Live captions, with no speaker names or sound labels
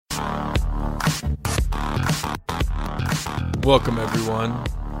Welcome, everyone.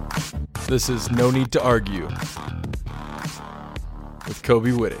 This is No Need to Argue with Kobe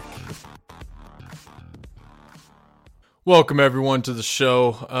Whittick. Welcome, everyone, to the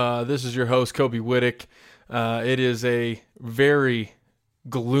show. This is your host, Kobe Whittick. It is a very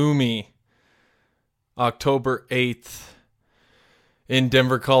gloomy October 8th in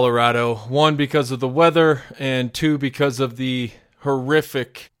Denver, Colorado. One, because of the weather, and two, because of the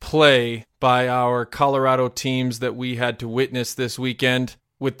horrific play by our Colorado teams that we had to witness this weekend,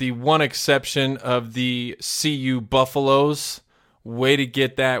 with the one exception of the CU Buffaloes. Way to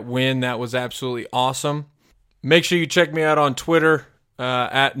get that win. That was absolutely awesome. Make sure you check me out on Twitter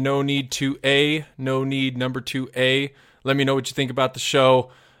at no need 2A, no need number 2A. Let me know what you think about the show,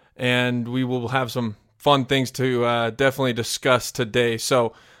 and we will have some fun things to definitely discuss today.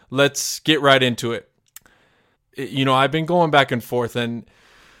 So let's get right into it. You know, I've been going back and forth, and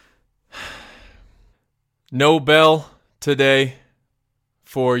no bell today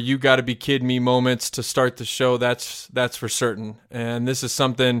for you gotta be kidding me moments to start the show. That's for certain. And this is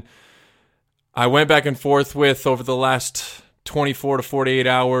something I went back and forth with over the last 24 to 48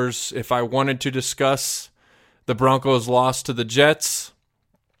 hours if I wanted to discuss the Broncos' loss to the Jets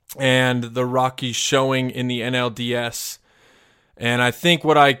and the Rockies showing in the NLDS. And I think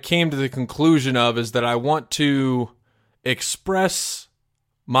what I came to the conclusion of is that I want to express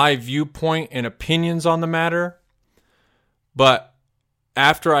my viewpoint and opinions on the matter, but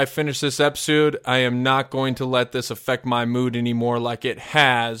after I finish this episode, I am not going to let this affect my mood anymore like it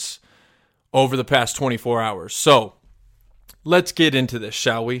has over the past 24 hours. So, let's get into this,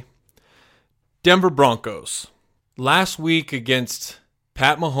 shall we? Denver Broncos. Last week against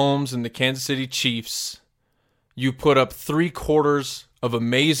Pat Mahomes and the Kansas City Chiefs, you put up 3 quarters of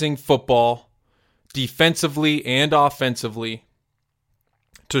amazing football, defensively and offensively,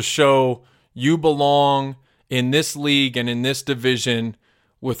 to show you belong in this league and in this division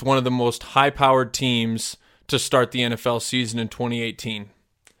with one of the most high-powered teams to start the NFL season in 2018.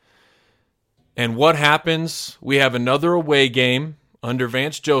 And what happens? We have another away game under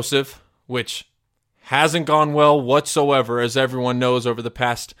Vance Joseph, which hasn't gone well whatsoever, as everyone knows, over the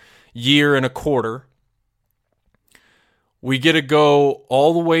past year and a quarter. We get to go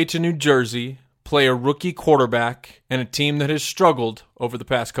all the way to New Jersey, play a rookie quarterback and a team that has struggled over the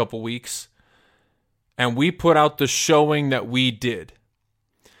past couple weeks, and we put out the showing that we did.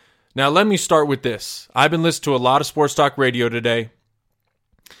 Now, let me start with this. I've been listening to a lot of sports talk radio today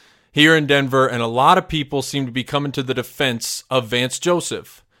here in Denver, and a lot of people seem to be coming to the defense of Vance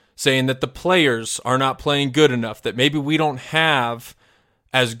Joseph, saying that the players are not playing good enough, that maybe we don't have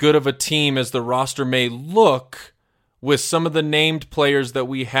as good of a team as the roster may look with some of the named players that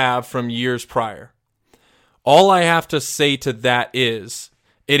we have from years prior. All I have to say to that is,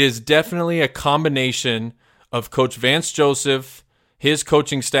 it is definitely a combination of Coach Vance Joseph, his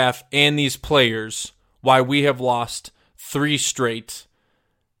coaching staff, and these players, why we have lost 3 straight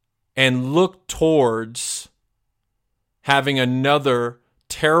and look towards having another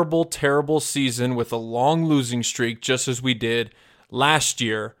terrible, terrible season with a long losing streak, just as we did last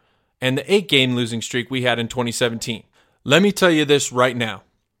year, and the 8-game losing streak we had in 2017. Let me tell you this right now.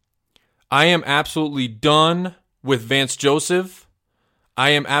 I am absolutely done with Vance Joseph. I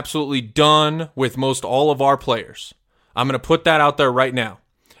am absolutely done with most all of our players. I'm going to put that out there right now.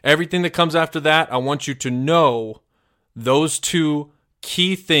 Everything that comes after that, I want you to know those 2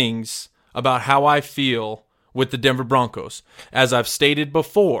 key things about how I feel with the Denver Broncos. As I've stated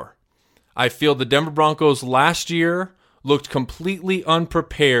before, I feel the Denver Broncos last year looked completely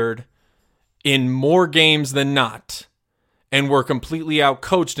unprepared in more games than not, and were completely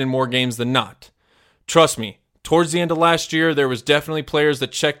outcoached in more games than not. Trust me, towards the end of last year, there was definitely players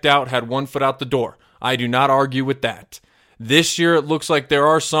that checked out, had one foot out the door. I do not argue with that. This year, it looks like there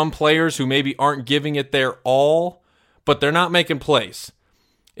are some players who maybe aren't giving it their all, but they're not making plays.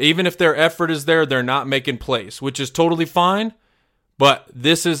 Even if their effort is there, they're not making plays, which is totally fine. But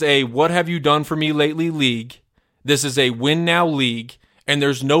this is a what have you done for me lately league. This is a win now league, and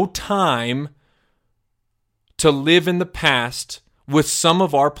there's no time to live in the past with some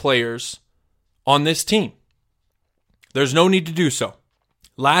of our players on this team. There's no need to do so.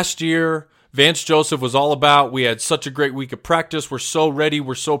 Last year, Vance Joseph was all about, we had such a great week of practice, we're so ready,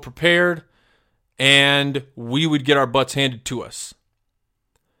 we're so prepared, and we would get our butts handed to us.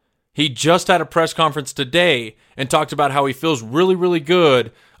 He just had a press conference today and talked about how he feels really, really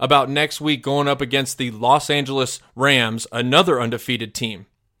good about next week going up against the Los Angeles Rams, another undefeated team.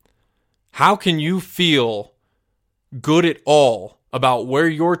 How can you feel good at all about where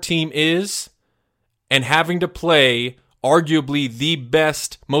your team is and having to play arguably the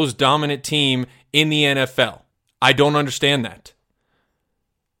best, most dominant team in the NFL? I don't understand that.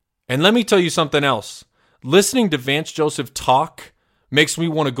 And let me tell you something else. Listening to Vance Joseph talk makes me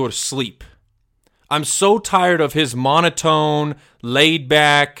want to go to sleep. I'm so tired of his monotone, laid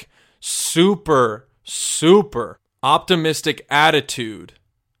back, super optimistic attitude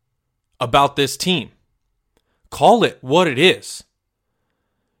about this team. Call it what it is.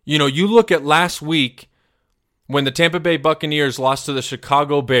 You know, you look at last week when the Tampa Bay Buccaneers lost to the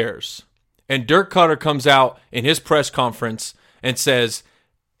Chicago Bears, and Dirk Cutter comes out in his press conference and says,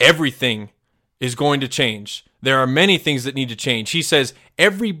 everything is going to change. There are many things that need to change. He says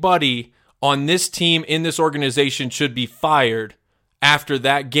everybody on this team in this organization should be fired after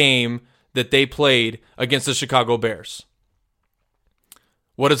that game that they played against the Chicago Bears.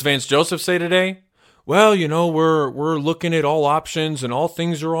 What does Vance Joseph say today? Well, you know, we're looking at all options and all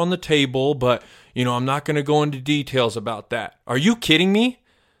things are on the table, but, you know, I'm not going to go into details about that. Are you kidding me?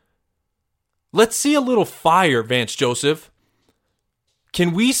 Let's see a little fire, Vance Joseph.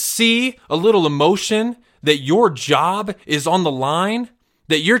 Can we see a little emotion that your job is on the line?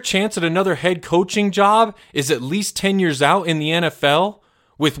 That your chance at another head coaching job is at least 10 years out in the NFL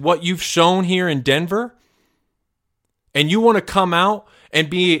with what you've shown here in Denver? And you want to come out and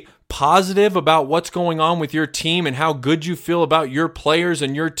be positive about what's going on with your team and how good you feel about your players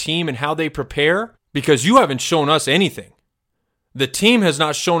and your team and how they prepare? Because you haven't shown us anything. The team has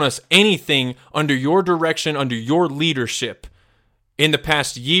not shown us anything under your direction, under your leadership in the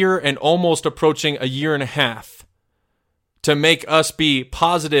past year and almost approaching a year and a half to make us be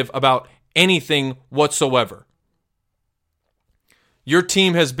positive about anything whatsoever. Your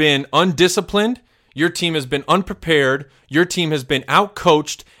team has been undisciplined. Your team has been unprepared. Your team has been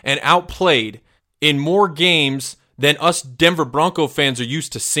outcoached and outplayed in more games than us Denver Bronco fans are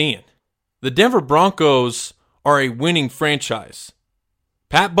used to seeing. The Denver Broncos are a winning franchise.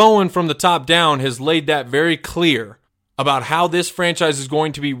 Pat Bowen from the top down has laid that very clear about how this franchise is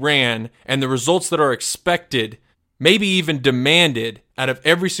going to be ran and the results that are expected, maybe even demanded, out of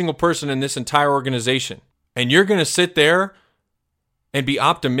every single person in this entire organization. And you're going to sit there and be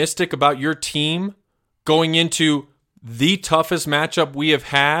optimistic about your team going into the toughest matchup we have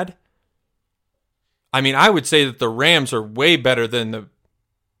had? I mean, I would say that the Rams are way better than the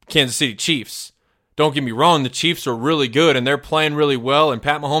Kansas City Chiefs. Don't get me wrong, the Chiefs are really good and they're playing really well, and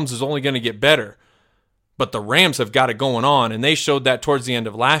Pat Mahomes is only going to get better. But the Rams have got it going on, and they showed that towards the end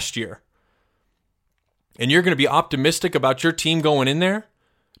of last year. And you're going to be optimistic about your team going in there?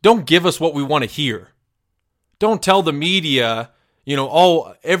 Don't give us what we want to hear. Don't tell the media, you know,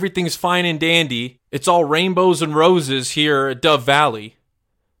 oh, everything's fine and dandy. It's all rainbows and roses here at Dove Valley.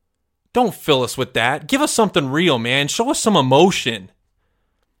 Don't fill us with that. Give us something real, man. Show us some emotion.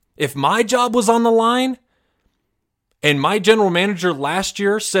 If my job was on the line, and my general manager last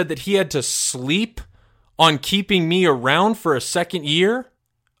year said that he had to sleep on keeping me around for a second year,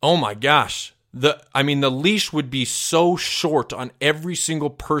 oh my gosh. The leash would be so short on every single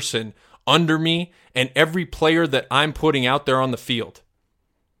person under me and every player that I'm putting out there on the field.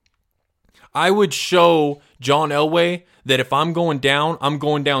 I would show John Elway that if I'm going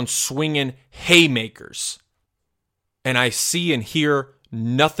down swinging haymakers. And I see and hear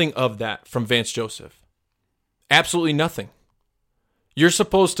nothing of that from Vance Joseph. Absolutely nothing. You're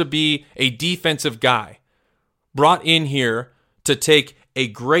supposed to be a defensive guy, brought in here to take a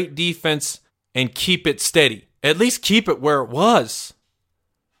great defense and keep it steady. At least keep it where it was.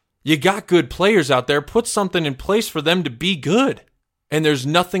 You got good players out there. Put something in place for them to be good. And there's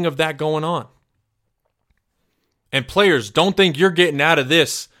nothing of that going on. And players, don't think you're getting out of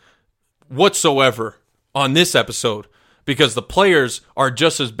this whatsoever on this episode, because the players are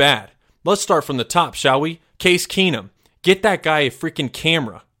just as bad. Let's start from the top, shall we? Case Keenum. Get that guy a freaking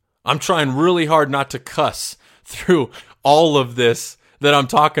camera. I'm trying really hard not to cuss through all of this that I'm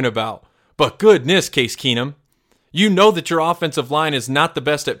talking about. But goodness, Case Keenum, you know that your offensive line is not the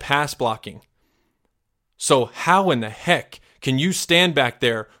best at pass blocking. So how in the heck can you stand back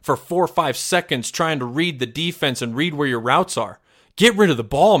there for 4 or 5 seconds trying to read the defense and read where your routes are? Get rid of the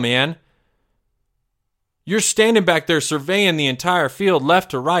ball, man. You're standing back there surveying the entire field,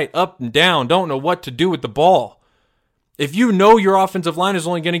 left to right, up and down, don't know what to do with the ball. If you know your offensive line is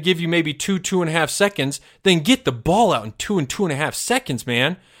only going to give you maybe 2.5 seconds, then get the ball out in 2.5 seconds,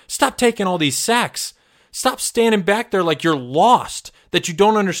 man. Stop taking all these sacks. Stop standing back there like you're lost, that you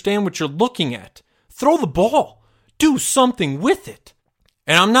don't understand what you're looking at. Throw the ball. Do something with it.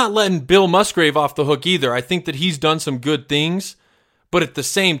 And I'm not letting Bill Musgrave off the hook either. I think that he's done some good things. But at the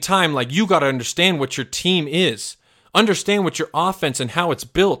same time, like, you got to understand what your team is. Understand what your offense and how it's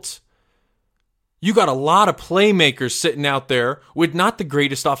built. You got a lot of playmakers sitting out there with not the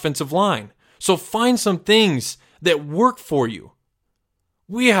greatest offensive line. So find some things that work for you.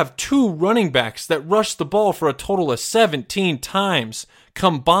 We have 2 running backs that rushed the ball for a total of 17 times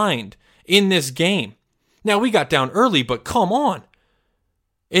combined in this game. Now, we got down early, but come on.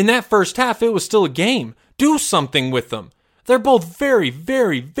 In that first half, it was still a game. Do something with them. They're both very,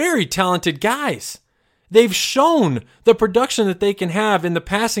 very, very talented guys. They've shown the production that they can have in the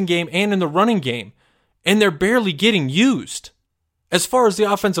passing game and in the running game, and they're barely getting used. As far as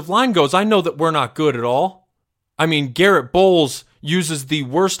the offensive line goes, I know that we're not good at all. I mean, Garrett Bowles uses the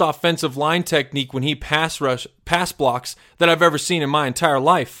worst offensive line technique when he pass blocks that I've ever seen in my entire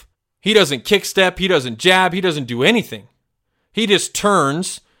life. He doesn't kick step, he doesn't jab, he doesn't do anything. He just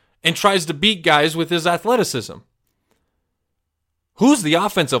turns and tries to beat guys with his athleticism. Who's the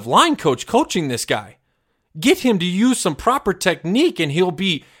offensive line coach coaching this guy? Get him to use some proper technique and he'll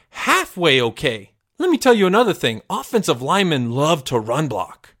be halfway okay. Let me tell you another thing. Offensive linemen love to run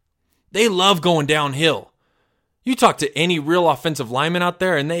block. They love going downhill. You talk to any real offensive lineman out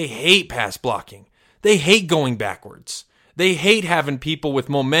there and they hate pass blocking. They hate going backwards. They hate having people with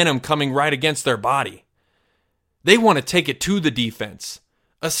momentum coming right against their body. They want to take it to the defense.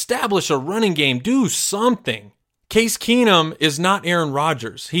 Establish a running game. Do something. Case Keenum is not Aaron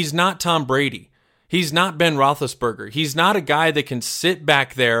Rodgers. He's not Tom Brady. He's not Ben Roethlisberger. He's not a guy that can sit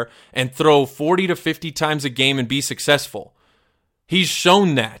back there and throw 40 to 50 times a game and be successful. He's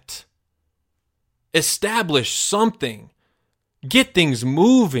shown that. Establish something. Get things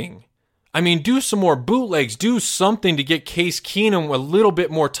moving. I mean, do some more bootlegs. Do something to get Case Keenum a little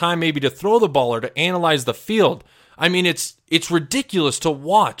bit more time maybe to throw the ball or to analyze the field. I mean, it's ridiculous to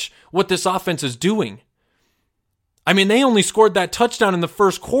watch what this offense is doing. I mean, they only scored that touchdown in the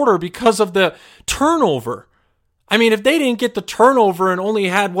first quarter because of the turnover. I mean, if they didn't get the turnover and only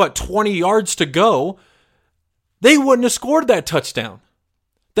had, 20 yards to go, they wouldn't have scored that touchdown.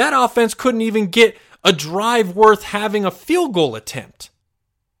 That offense couldn't even get a drive worth having a field goal attempt.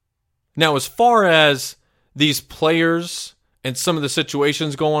 Now, as far as these players and some of the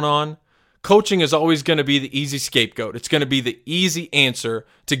situations going on, coaching is always going to be the easy scapegoat. It's going to be the easy answer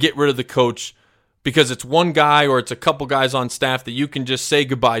to get rid of the coach because it's one guy or it's a couple guys on staff that you can just say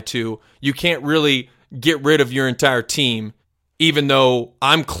goodbye to. You can't really get rid of your entire team, even though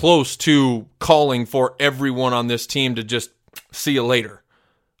I'm close to calling for everyone on this team to just see you later.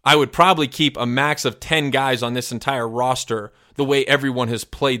 I would probably keep a max of 10 guys on this entire roster the way everyone has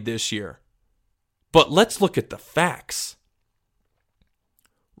played this year. But let's look at the facts.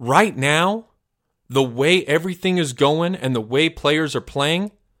 Right now, the way everything is going and the way players are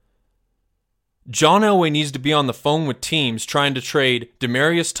playing, John Elway needs to be on the phone with teams trying to trade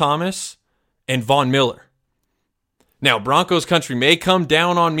Demaryius Thomas and Von Miller. Now, Broncos country may come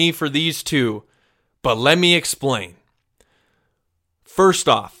down on me for these two, but let me explain. First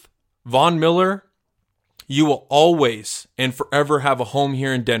off, Von Miller, you will always and forever have a home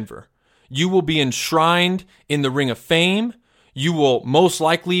here in Denver. You will be enshrined in the Ring of Fame. You will most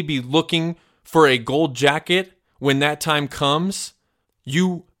likely be looking for a gold jacket when that time comes.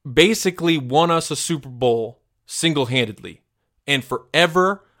 You basically won us a Super Bowl single-handedly. And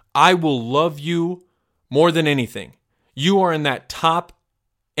forever, I will love you more than anything. You are in that top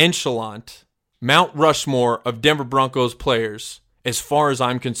echelon, Mount Rushmore of Denver Broncos players, as far as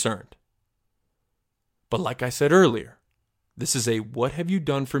I'm concerned. But like I said earlier, this is a what have you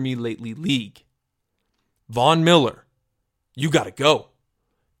done for me lately league. Von Miller, you got to go.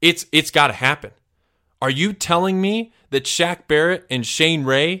 It's got to happen. Are you telling me that Shaq Barrett and Shane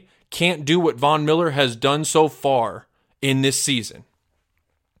Ray can't do what Von Miller has done so far in this season?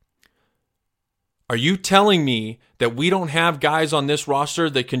 Are you telling me that we don't have guys on this roster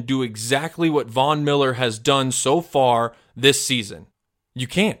that can do exactly what Von Miller has done so far this season? You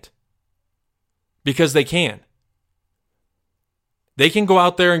can't. Because they can. They can go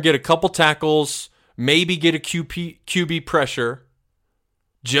out there and get a couple tackles, maybe get a QB pressure,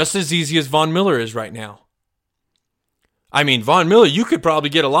 just as easy as Von Miller is right now. I mean, Von Miller, you could probably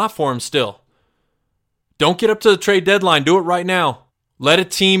get a lot for him still. Don't get up to the trade deadline. Do it right now. Let a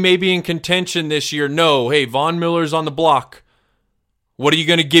team maybe in contention this year know, hey, Von Miller's on the block. What are you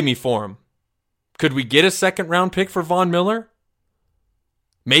going to give me for him? Could we get a second-round pick for Von Miller?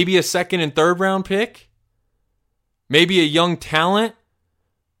 Maybe a second and third-round pick? Maybe a young talent?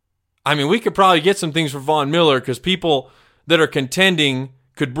 I mean, we could probably get some things for Von Miller because people that are contending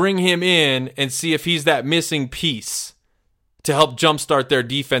could bring him in and see if he's that missing piece to help jumpstart their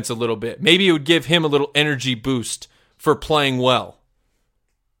defense a little bit. Maybe it would give him a little energy boost for playing well.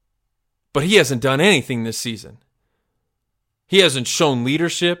 But he hasn't done anything this season. He hasn't shown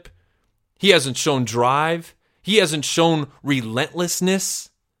leadership. He hasn't shown drive. He hasn't shown relentlessness.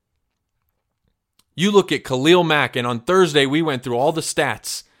 You look at Khalil Mack, and on Thursday we went through all the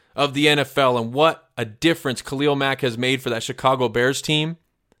stats of the NFL and what a difference Khalil Mack has made for that Chicago Bears team.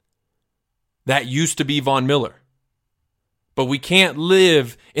 That used to be Von Miller. But we can't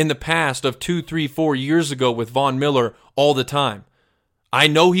live in the past of 2, 3, 4 years ago with Von Miller all the time. I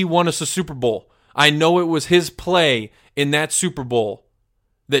know he won us a Super Bowl. I know it was his play in that Super Bowl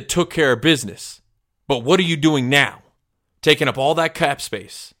that took care of business. But what are you doing now? Taking up all that cap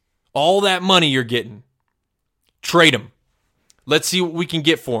space, all that money you're getting. Trade him. Let's see what we can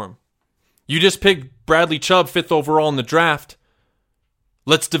get for him. You just picked Bradley Chubb 5th overall in the draft.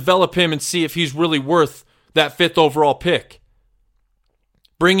 Let's develop him and see if he's really worth that 5th overall pick.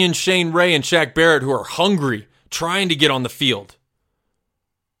 Bring in Shane Ray and Shaq Barrett, who are hungry, trying to get on the field.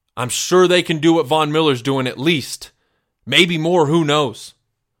 I'm sure they can do what Von Miller's doing at least. Maybe more, who knows?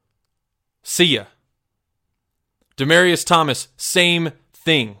 See ya. Demaryius Thomas, same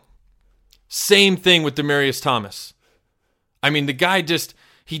thing. Same thing with Demaryius Thomas. I mean, the guy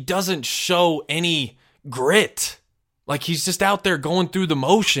he doesn't show any grit. Like, he's just out there going through the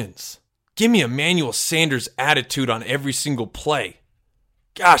motions. Give me Emmanuel Sanders' attitude on every single play.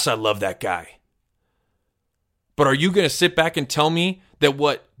 Gosh, I love that guy. But are you going to sit back and tell me that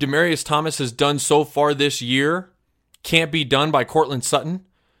what Demaryius Thomas has done so far this year can't be done by Cortland Sutton?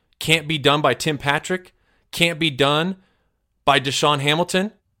 Can't be done by Tim Patrick? Can't be done by Deshaun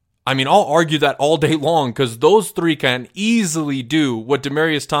Hamilton? I mean, I'll argue that all day long because those three can easily do what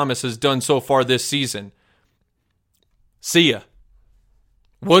Demaryius Thomas has done so far this season. See ya.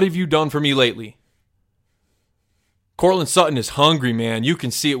 What have you done for me lately? Cortland Sutton is hungry, man. You can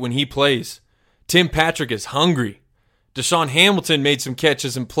see it when he plays. Tim Patrick is hungry. Deshaun Hamilton made some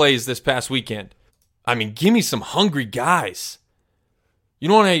catches and plays this past weekend. I mean, give me some hungry guys. You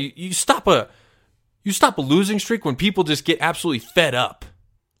know what? You stop a losing streak when people just get absolutely fed up.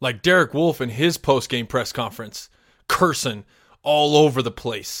 Like Derek Wolfe in his post-game press conference, cursing all over the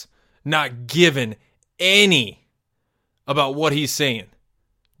place, not giving any about what he's saying.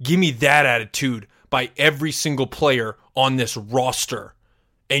 Give me that attitude by every single player on this roster,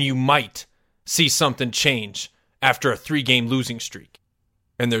 and you might see something change after a 3-game losing streak.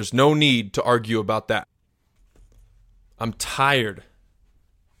 And there's no need to argue about that. I'm tired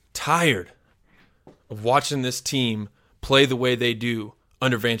of watching this team play the way they do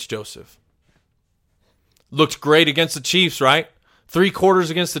under Vance Joseph. Looked great against the Chiefs, right? 3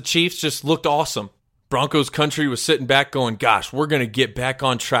 quarters against the Chiefs just looked awesome. Broncos country was sitting back going, gosh, we're going to get back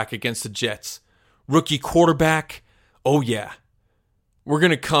on track against the Jets. Rookie quarterback, oh yeah. We're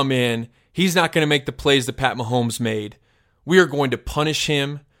going to come in. He's not going to make the plays that Pat Mahomes made. We are going to punish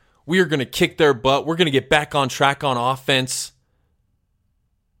him. We are going to kick their butt. We're going to get back on track on offense.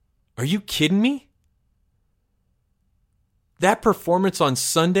 Are you kidding me? That performance on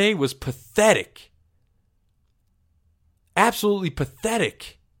Sunday was pathetic. Absolutely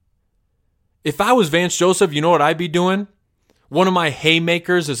pathetic. If I was Vance Joseph, you know what I'd be doing? One of my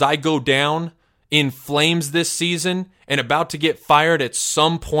haymakers as I go down in flames this season and about to get fired at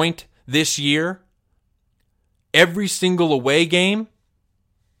some point this year. Every single away game,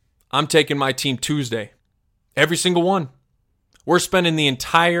 I'm taking my team Tuesday. Every single one. We're spending the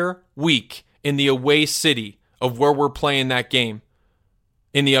entire week in the away city of where we're playing that game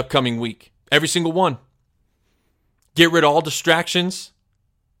in the upcoming week. Every single one. Get rid of all distractions.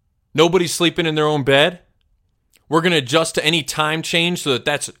 Nobody's sleeping in their own bed. We're going to adjust to any time change so that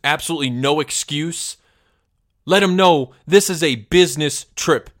that's absolutely no excuse. Let them know this is a business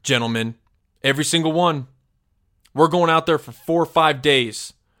trip, gentlemen. Every single one. We're going out there for 4 or 5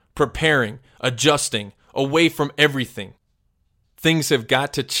 days, preparing, adjusting, away from everything. Things have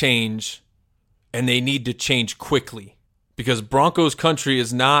got to change, and they need to change quickly because Broncos country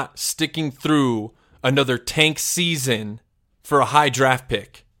is not sticking through another tank season for a high draft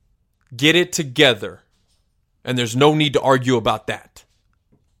pick. Get it together, and there's no need to argue about that.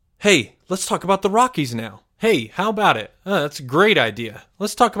 Hey, let's talk about the Rockies now. Hey, how about it? That's a great idea.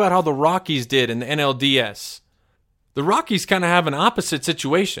 Let's talk about how the Rockies did in the NLDS. The Rockies kind of have an opposite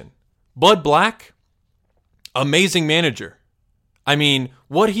situation. Bud Black, amazing manager. I mean,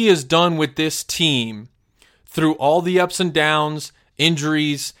 what he has done with this team through all the ups and downs,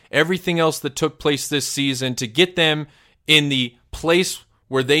 injuries, everything else that took place this season to get them in the place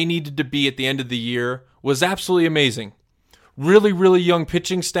where they needed to be at the end of the year was absolutely amazing. Really, really young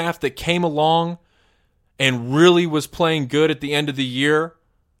pitching staff that came along and really was playing good at the end of the year,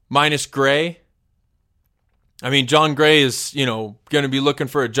 minus Gray. I mean, John Gray is, going to be looking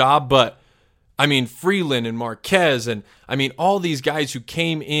for a job, but I mean, Freeland and Marquez and I mean, all these guys who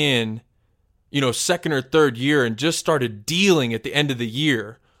came in, second or third year and just started dealing at the end of the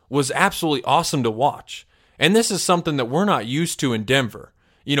year was absolutely awesome to watch. And this is something that we're not used to in Denver.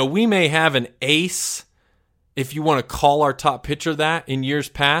 We may have an ace, if you want to call our top pitcher that, in years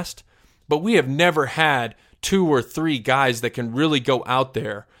past, but we have never had 2 or 3 guys that can really go out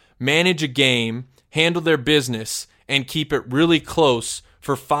there, manage a game, handle their business, and keep it really close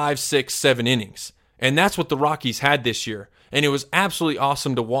for 5, 6, 7 innings. And that's what the Rockies had this year. And it was absolutely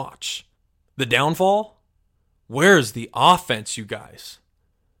awesome to watch. The downfall? Where's the offense, you guys?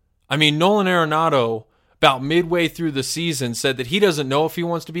 Nolan Arenado, about midway through the season, said that he doesn't know if he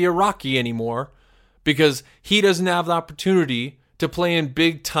wants to be a Rocky anymore because he doesn't have the opportunity to play in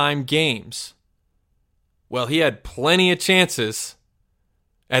big-time games. Well, he had plenty of chances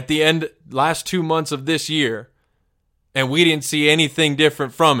at the end, last 2 months of this year, and we didn't see anything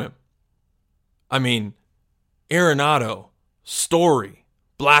different from him. Arenado, Story,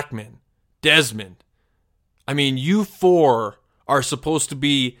 Blackmon, Desmond. You 4 are supposed to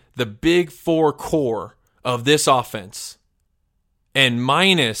be the big 4 core of this offense. And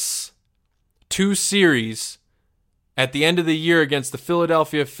minus 2 series at the end of the year against the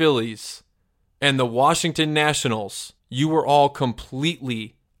Philadelphia Phillies and the Washington Nationals, you were all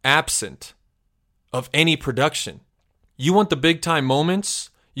completely absent of any production. You want the big-time moments?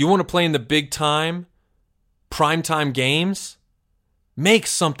 You want to play in the big-time, prime-time games? Make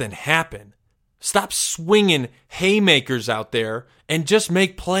something happen. Stop swinging haymakers out there and just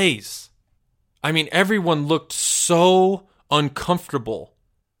make plays. Everyone looked so uncomfortable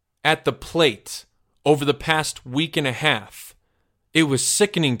at the plate over the past week and a half. It was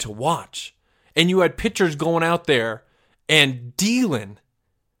sickening to watch. And you had pitchers going out there and dealing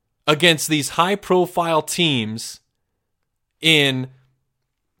against these high-profile teams in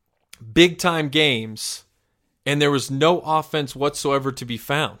big-time games, and there was no offense whatsoever to be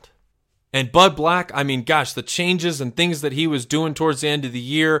found. And Bud Black, the changes and things that he was doing towards the end of the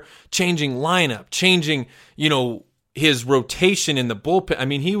year, changing lineup, changing, his rotation in the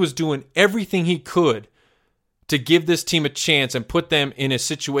bullpen. He was doing everything he could to give this team a chance and put them in a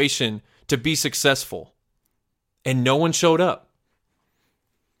situation to be successful. And no one showed up.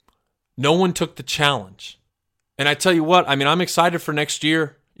 No one took the challenge. And I tell you what, I'm excited for next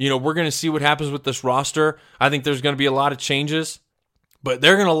year. We're going to see what happens with this roster. I think there's going to be a lot of changes. But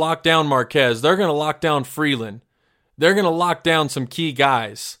they're going to lock down Marquez. They're going to lock down Freeland. They're going to lock down some key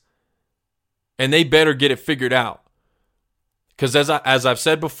guys. And they better get it figured out. Because as I've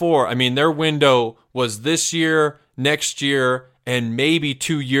said before, their window was this year, next year, and maybe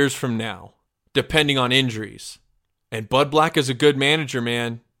 2 years from now, depending on injuries. And Bud Black is a good manager,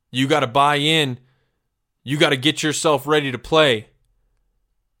 man. You got to buy in. You got to get yourself ready to play.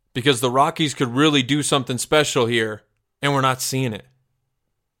 Because the Rockies could really do something special here, and we're not seeing it.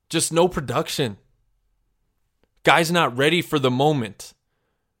 Just no production. Guys not ready for the moment.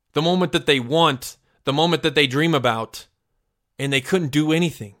 The moment that they want, the moment that they dream about, and they couldn't do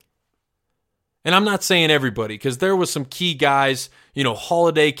anything. And I'm not saying everybody, because there was some key guys.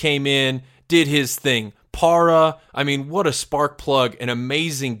 Holiday came in, did his thing. Para, what a spark plug, an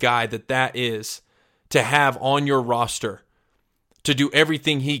amazing guy that is to have on your roster, to do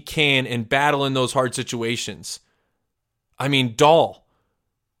everything he can and battle in those hard situations. Dahl,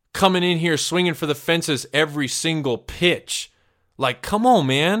 coming in here swinging for the fences every single pitch. Come on,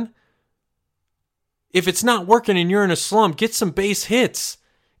 man. If it's not working and you're in a slump, get some base hits.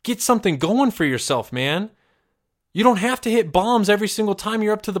 Get something going for yourself, man. You don't have to hit bombs every single time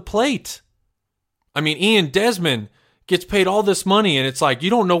you're up to the plate. Ian Desmond gets paid all this money, and it's you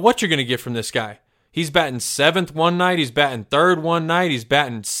don't know what you're going to get from this guy. He's batting 7th one night. He's batting 3rd one night. He's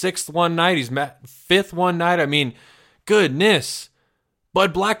batting 6th one night. He's 5th one night. Goodness.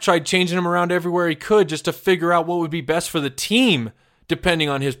 Bud Black tried changing him around everywhere he could just to figure out what would be best for the team, depending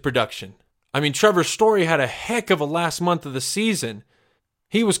on his production. Trevor Story had a heck of a last month of the season.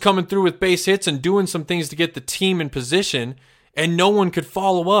 He was coming through with base hits and doing some things to get the team in position, and no one could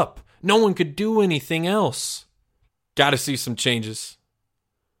follow up. No one could do anything else. Got to see some changes.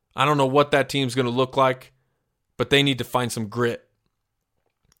 I don't know what that team's going to look like, but they need to find some grit.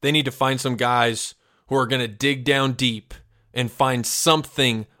 They need to find some guys who are going to dig down deep and find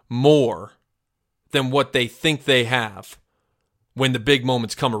something more than what they think they have when the big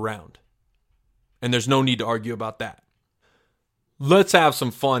moments come around. And there's no need to argue about that. Let's have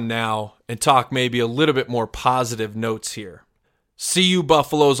some fun now and talk maybe a little bit more positive notes here. CU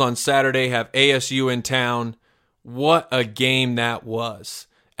Buffaloes on Saturday have ASU in town. What a game that was.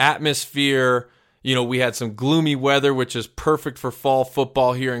 Atmosphere, we had some gloomy weather, which is perfect for fall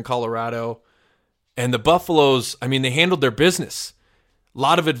football here in Colorado. And the Buffaloes, they handled their business. A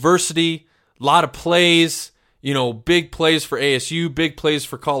lot of adversity, a lot of plays. big plays for ASU, big plays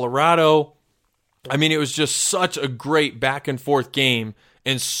for Colorado. I mean, it was just such a great back and forth game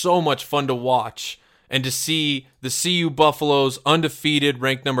and so much fun to watch. And to see the CU Buffaloes undefeated,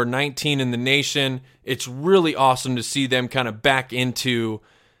 ranked number 19 in the nation, it's really awesome to see them kind of back into,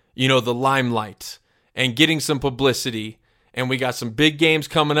 the limelight and getting some publicity. And we got some big games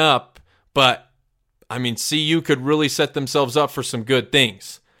coming up, but I mean, CU could really set themselves up for some good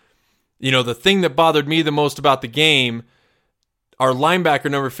things. The thing that bothered me the most about the game, our linebacker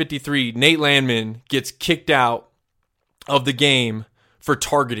number 53, Nate Landman, gets kicked out of the game for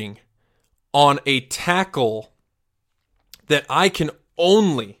targeting on a tackle that I can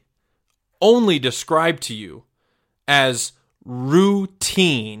only describe to you as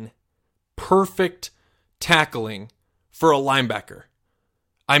routine, perfect tackling for a linebacker.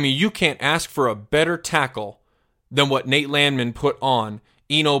 I mean, you can't ask for a better tackle than what Nate Landman put on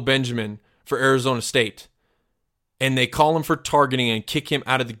Eno Benjamin for Arizona State. And they call him for targeting and kick him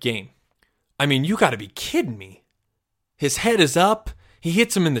out of the game. I mean, you got to be kidding me. His head is up. He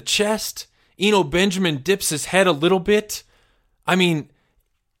hits him in the chest. Eno Benjamin dips his head a little bit. I mean,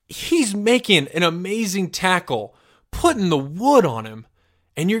 he's making an amazing tackle, putting the wood on him,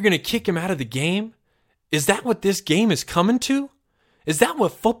 and you're going to kick him out of the game? Is that what this game is coming to? Is that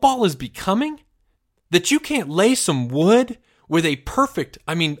what football is becoming? That you can't lay some wood with a perfect,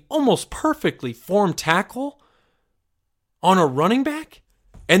 almost perfectly formed tackle on a running back?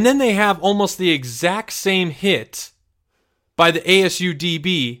 And then they have almost the exact same hit by the ASU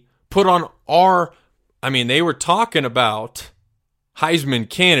DB put on they were talking about Heisman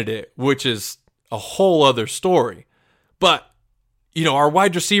candidate, which is a whole other story. But, our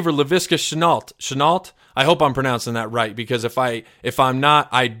wide receiver, Laviska Shenault, I hope I'm pronouncing that right, because if I'm not,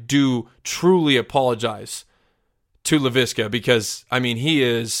 I do truly apologize to Laviska, because, he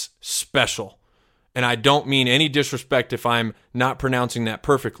is special. And I don't mean any disrespect if I'm not pronouncing that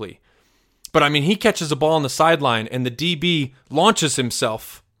perfectly. But, he catches a ball on the sideline, and the DB launches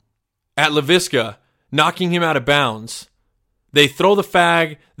himself at Laviska, knocking him out of bounds. They throw the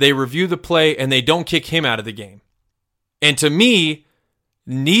fag, they review the play, and they don't kick him out of the game. And to me,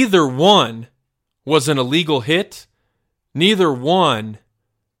 neither one was an illegal hit. Neither one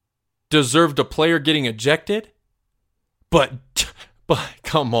deserved a player getting ejected. But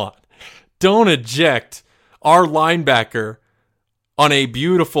come on. Don't eject our linebacker on a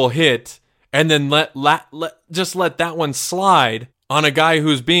beautiful hit and then let that one slide on a guy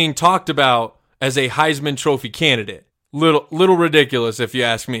who's being talked about as a Heisman Trophy candidate. Little ridiculous if you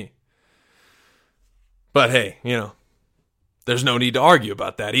ask me. But hey, there's no need to argue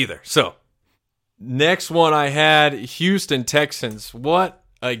about that either. So, next one I had, Houston Texans. What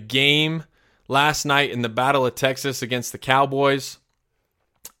a game last night in the Battle of Texas against the Cowboys.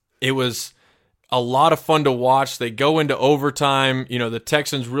 It was a lot of fun to watch. They go into overtime. The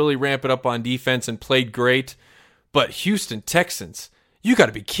Texans really ramp it up on defense and played great. But Houston Texans, you got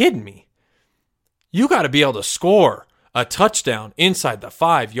to be kidding me. You got to be able to score a touchdown inside the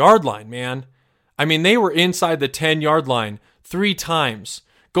 5-yard line, man. They were inside the 10-yard line 3 times,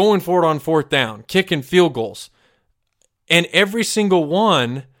 going for it on 4th down, kicking field goals. And every single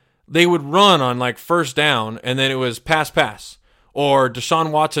one, they would run on 1st down, and then it was pass, or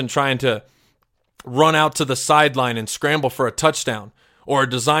Deshaun Watson trying to run out to the sideline and scramble for a touchdown, or a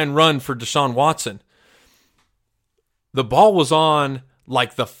design run for Deshaun Watson. The ball was on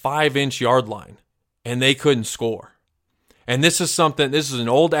the 5-inch yard line, and they couldn't score. And this is an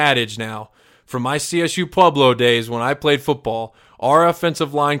old adage now from my CSU Pueblo days when I played football. Our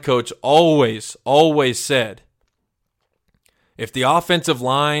offensive line coach always said, if the offensive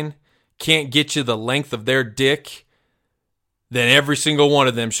line can't get you the length of their dick, then every single one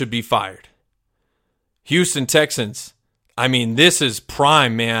of them should be fired. Houston Texans, this is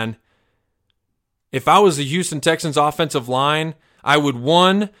prime, man. If I was the Houston Texans offensive line, I would,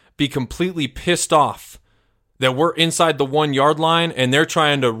 1, be completely pissed off that we're inside the 1-yard line and they're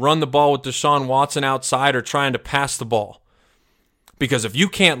trying to run the ball with Deshaun Watson outside or trying to pass the ball. Because if you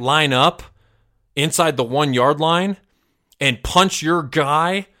can't line up inside the 1-yard line and punch your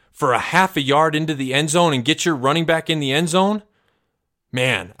guy for a half a yard into the end zone and get your running back in the end zone,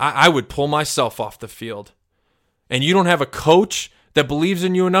 man, I would pull myself off the field. And you don't have a coach that believes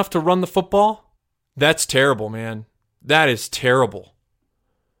in you enough to run the football? That's terrible, man. That is terrible.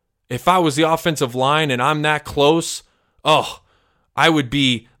 If I was the offensive line and I'm that close, I would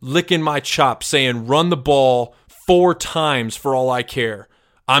be licking my chops saying run the ball 4 times for all I care.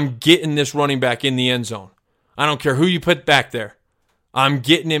 I'm getting this running back in the end zone. I don't care who you put back there. I'm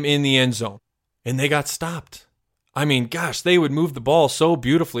getting him in the end zone. And they got stopped. They would move the ball so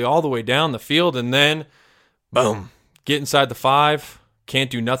beautifully all the way down the field, and then Boom. Get inside the 5. Can't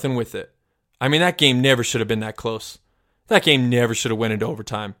do nothing with it. I mean, that game never should have been that close. That game never should have went into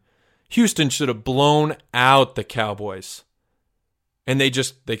overtime. Houston should have blown out the Cowboys. And they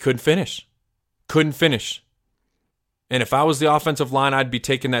couldn't finish. Couldn't finish. And if I was the offensive line, I'd be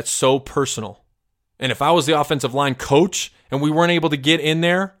taking that so personal. And if I was the offensive line coach and we weren't able to get in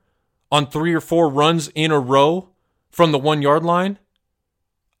there on 3 or 4 runs in a row from the 1 yard line,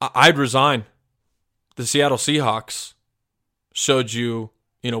 I'd resign. The Seattle Seahawks showed you,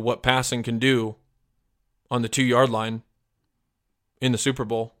 what passing can do on the 2 yard line in the Super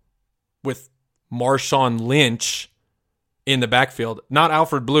Bowl with Marshawn Lynch in the backfield. Not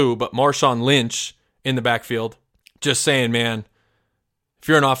Alfred Blue, but Marshawn Lynch in the backfield. Just saying, man, if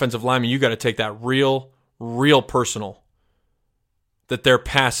you're an offensive lineman, you got to take that real personal that they're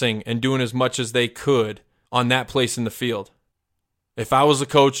passing and doing as much as they could on that place in the field. If I was a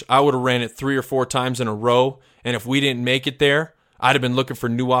coach, I would have ran it 3 or 4 times in a row, and if we didn't make it there, I'd have been looking for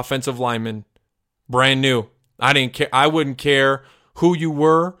new offensive linemen, brand new. I didn't care. I wouldn't care who you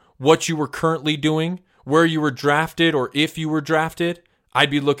were, what you were currently doing, where you were drafted, or if you were drafted.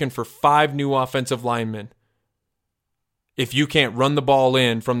 I'd be looking for 5 new offensive linemen. If you can't run the ball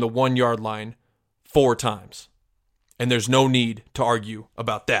in from the 1 yard line 4 times. And there's no need to argue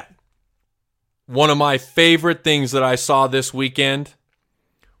about that. One of my favorite things that I saw this weekend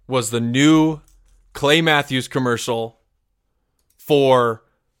was the new Clay Matthews commercial for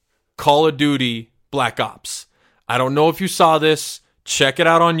Call of Duty Black Ops. I don't know if you saw this. Check it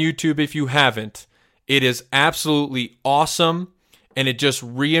out on YouTube if you haven't. It is absolutely awesome, and it just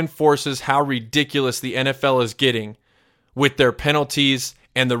reinforces how ridiculous the NFL is getting with their penalties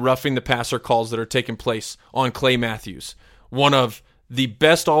and the roughing the passer calls that are taking place on Clay Matthews. One of the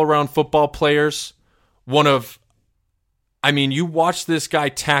best all-around football players. You watch this guy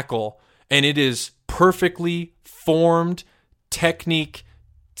tackle, and it is perfectly formed technique,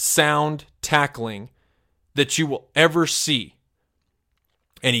 sound tackling that you will ever see.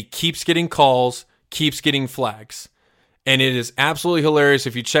 And he keeps getting calls, keeps getting flags. And it is absolutely hilarious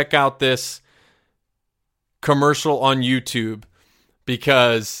if you check out this commercial on YouTube,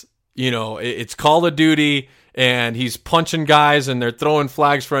 because, it's Call of Duty and he's punching guys and they're throwing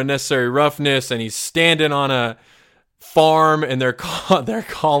flags for unnecessary roughness, and he's standing on a farm and they're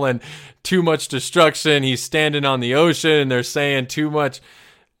calling too much destruction. He's standing on the ocean and they're saying too much.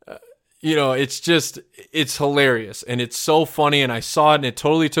 It's hilarious and it's so funny, and I saw it and it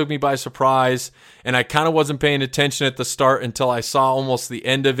totally took me by surprise, and I kind of wasn't paying attention at the start until I saw almost the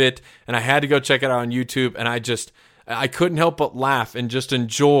end of it, and I had to go check it out on YouTube, and I couldn't help but laugh and just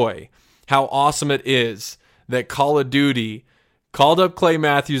enjoy how awesome it is that Call of Duty called up Clay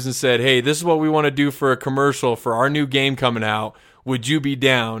Matthews and said, hey, this is what we want to do for a commercial for our new game coming out. Would you be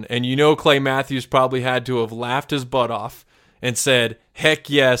down? And Clay Matthews probably had to have laughed his butt off and said, heck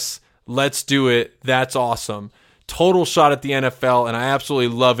yes, let's do it. That's awesome. Total shot at the NFL, and I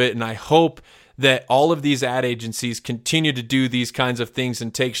absolutely love it, and I hope that all of these ad agencies continue to do these kinds of things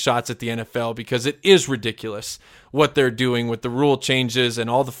and take shots at the NFL, because it is ridiculous what they're doing with the rule changes and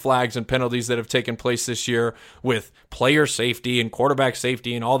all the flags and penalties that have taken place this year with player safety and quarterback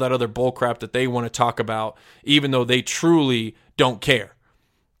safety and all that other bullcrap that they want to talk about, even though they truly don't care.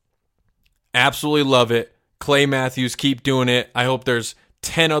 Absolutely love it. Clay Matthews, keep doing it. I hope there's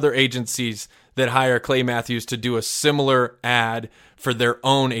 10 other agencies that hire Clay Matthews to do a similar ad for their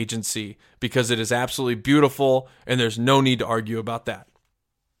own agency, because it is absolutely beautiful and there's no need to argue about that.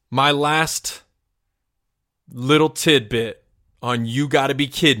 My last little tidbit on You Gotta Be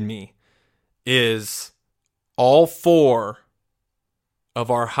Kidding Me is all 4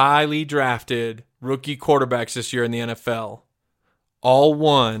 of our highly drafted rookie quarterbacks this year in the NFL all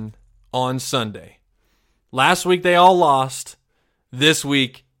won on Sunday. Last week they all lost. This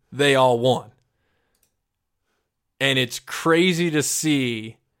week they all won. And it's crazy to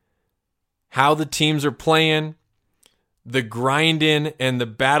see how the teams are playing, the grinding and the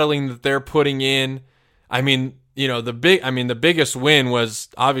battling that they're putting in. The biggest win was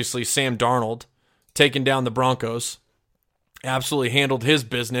obviously Sam Darnold taking down the Broncos. Absolutely handled his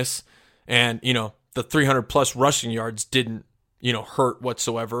business, and the 300 plus rushing yards didn't hurt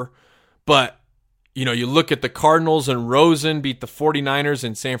whatsoever. But you look at the Cardinals, and Rosen beat the 49ers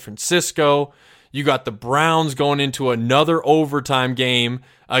in San Francisco. You got the Browns going into another overtime game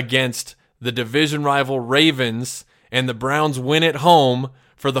against the division rival Ravens, and the Browns win at home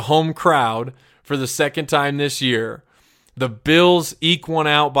for the home crowd for the second time this year. The Bills eke one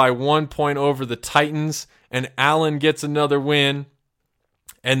out by 1 point over the Titans, and Allen gets another win.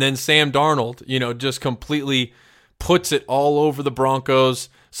 And then Sam Darnold, just completely puts it all over the Broncos.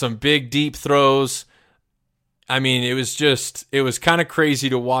 Some big, deep throws. I mean, it was kind of crazy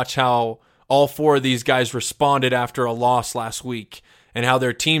to watch how all four of these guys responded after a loss last week and how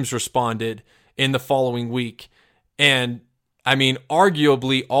their teams responded in the following week. And I mean,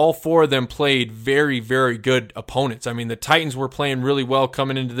 arguably, all four of them played very, very good opponents. I mean, the Titans were playing really well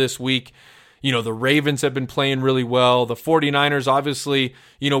coming into this week. You know, the Ravens have been playing really well. The 49ers, obviously,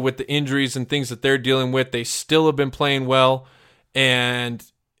 you know, with the injuries and things that they're dealing with, they still have been playing well. And,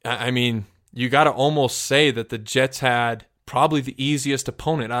 I mean, you got to almost say that the Jets had probably the easiest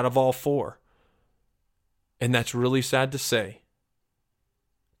opponent out of all four. And that's really sad to say,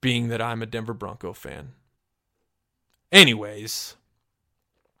 being that I'm a Denver Bronco fan. Anyways,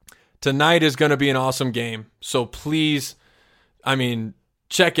 tonight is going to be an awesome game. So please, I mean,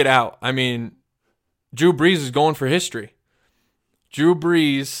 check it out. I mean, Drew Brees is going for history. Drew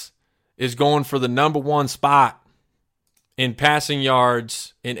Brees is going for the number one spot in passing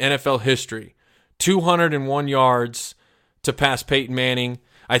yards in NFL history. 201 yards to pass Peyton Manning.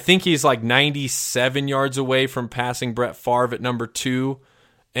 I think he's like 97 yards away from passing Brett Favre at number 2.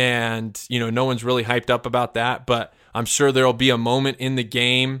 And, you know, no one's really hyped up about that, but I'm sure there'll be a moment in the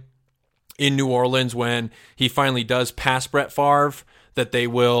game in New Orleans when he finally does pass Brett Favre that they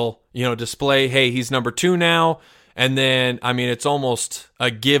will, you know, display, hey, he's number 2 now. And then, I mean, it's almost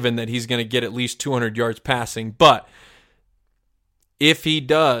a given that he's going to get at least 200 yards passing. But if he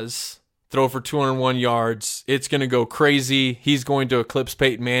does throw for 201 yards, it's going to go crazy. He's going to eclipse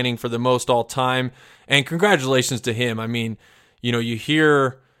Peyton Manning for the most all time. And congratulations to him. I mean, you know, you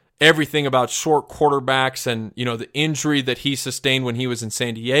hear everything about short quarterbacks and, you know, the injury that he sustained when he was in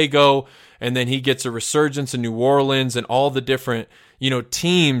San Diego, and then he gets a resurgence in New Orleans and all the different, you know,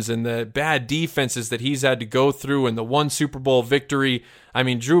 teams and the bad defenses that he's had to go through and the one Super Bowl victory. I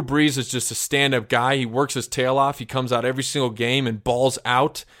mean, Drew Brees is just a stand-up guy. He works his tail off. He comes out every single game and balls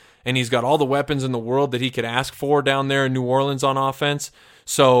out, and he's got all the weapons in the world that he could ask for down there in New Orleans on offense.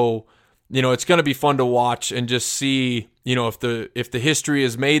 So, you know, it's going to be fun to watch and just see, you know, if the history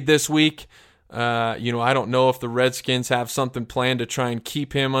is made this week. You know, I don't know if the Redskins have something planned to try and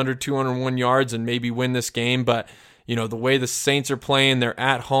keep him under 201 yards and maybe win this game. But, you know, the way the Saints are playing, they're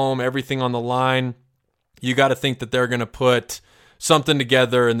at home, everything on the line. You got to think that they're going to put something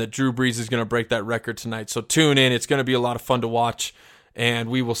together and that Drew Brees is going to break that record tonight. So tune in. It's going to be a lot of fun to watch, and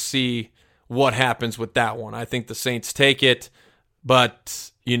we will see what happens with that one. I think the Saints take it,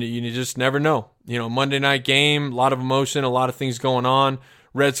 but you just never know. You know, Monday night game, a lot of emotion, a lot of things going on.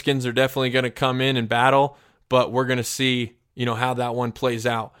 Redskins are definitely going to come in and battle, but we're going to see, you know, how that one plays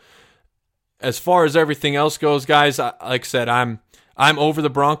out. As far as everything else goes, guys, like I said, I'm over the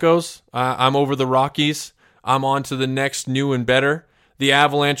Broncos. I'm over the Rockies. I'm on to the next new and better. The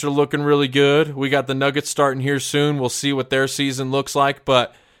Avalanche are looking really good. We got the Nuggets starting here soon. We'll see what their season looks like.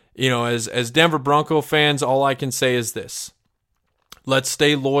 But, you know, as Denver Bronco fans, all I can say is this. Let's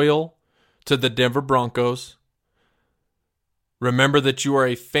stay loyal to the Denver Broncos. Remember that you are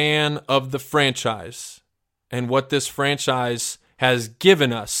a fan of the franchise and what this franchise has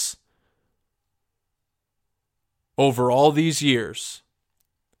given us over all these years.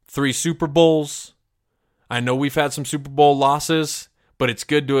 3 Super Bowls. I know we've had some Super Bowl losses, but it's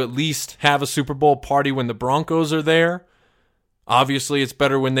good to at least have a Super Bowl party when the Broncos are there. Obviously, it's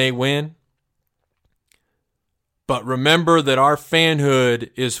better when they win. But remember that our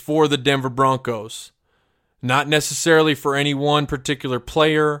fanhood is for the Denver Broncos, not necessarily for any one particular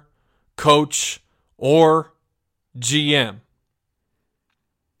player, coach, or GM.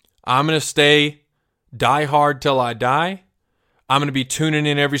 I'm going to stay die hard till I die. I'm going to be tuning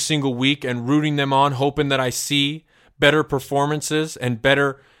in every single week and rooting them on, hoping that I see better performances and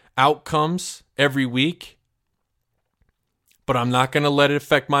better outcomes every week. But I'm not going to let it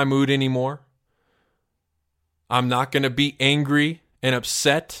affect my mood anymore. I'm not going to be angry and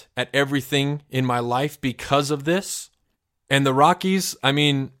upset at everything in my life because of this. And the Rockies, I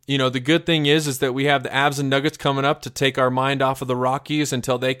mean, you know, the good thing is that we have the Avs and Nuggets coming up to take our mind off of the Rockies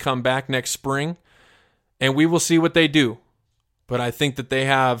until they come back next spring. And we will see what they do. But I think that they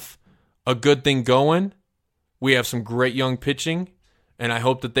have a good thing going. We have some great young pitching, and I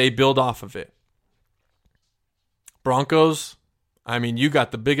hope that they build off of it. Broncos, I mean, you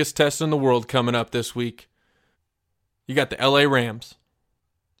got the biggest test in the world coming up this week. You got the LA Rams.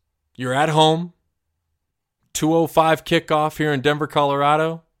 You're at home. 2:05 kickoff here in Denver,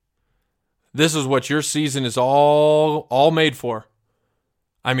 Colorado. This is what your season is all made for.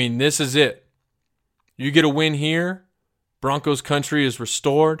 I mean, this is it. You get a win here. Broncos country is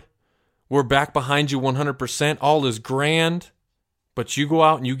restored. We're back behind you 100%. All is grand. But you go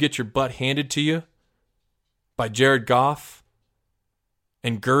out and you get your butt handed to you by Jared Goff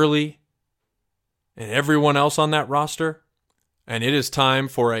and Gurley and everyone else on that roster, and it is time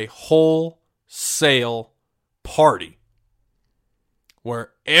for a wholesale party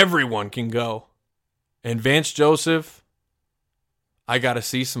where everyone can go. And Vance Joseph, I got to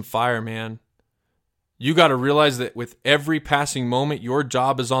see some fire, man. You got to realize that with every passing moment, your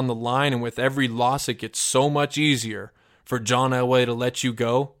job is on the line, and with every loss, it gets so much easier for John Elway to let you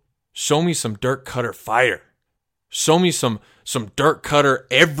go. Show me some dirt cutter fire. Show me some dirt cutter.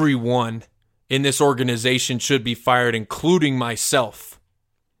 Everyone in this organization should be fired, including myself,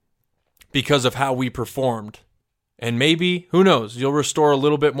 because of how we performed. And maybe, who knows, you'll restore a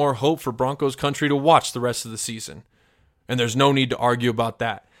little bit more hope for Broncos country to watch the rest of the season. And there's no need to argue about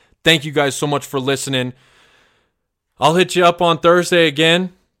that. Thank you guys so much for listening. I'll hit you up on Thursday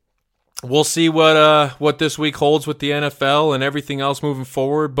again. We'll see what this week holds with the NFL and everything else moving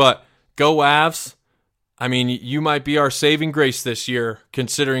forward. But go Avs. I mean, you might be our saving grace this year,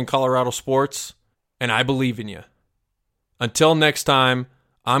 considering Colorado sports, and I believe in you. Until next time,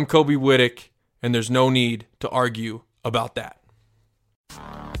 I'm Kobe Whittick, and there's no need to argue about that.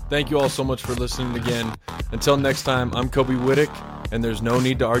 Thank you all so much for listening again. Until next time, I'm Kobe Whittick, and there's no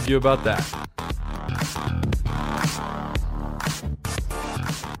need to argue about that.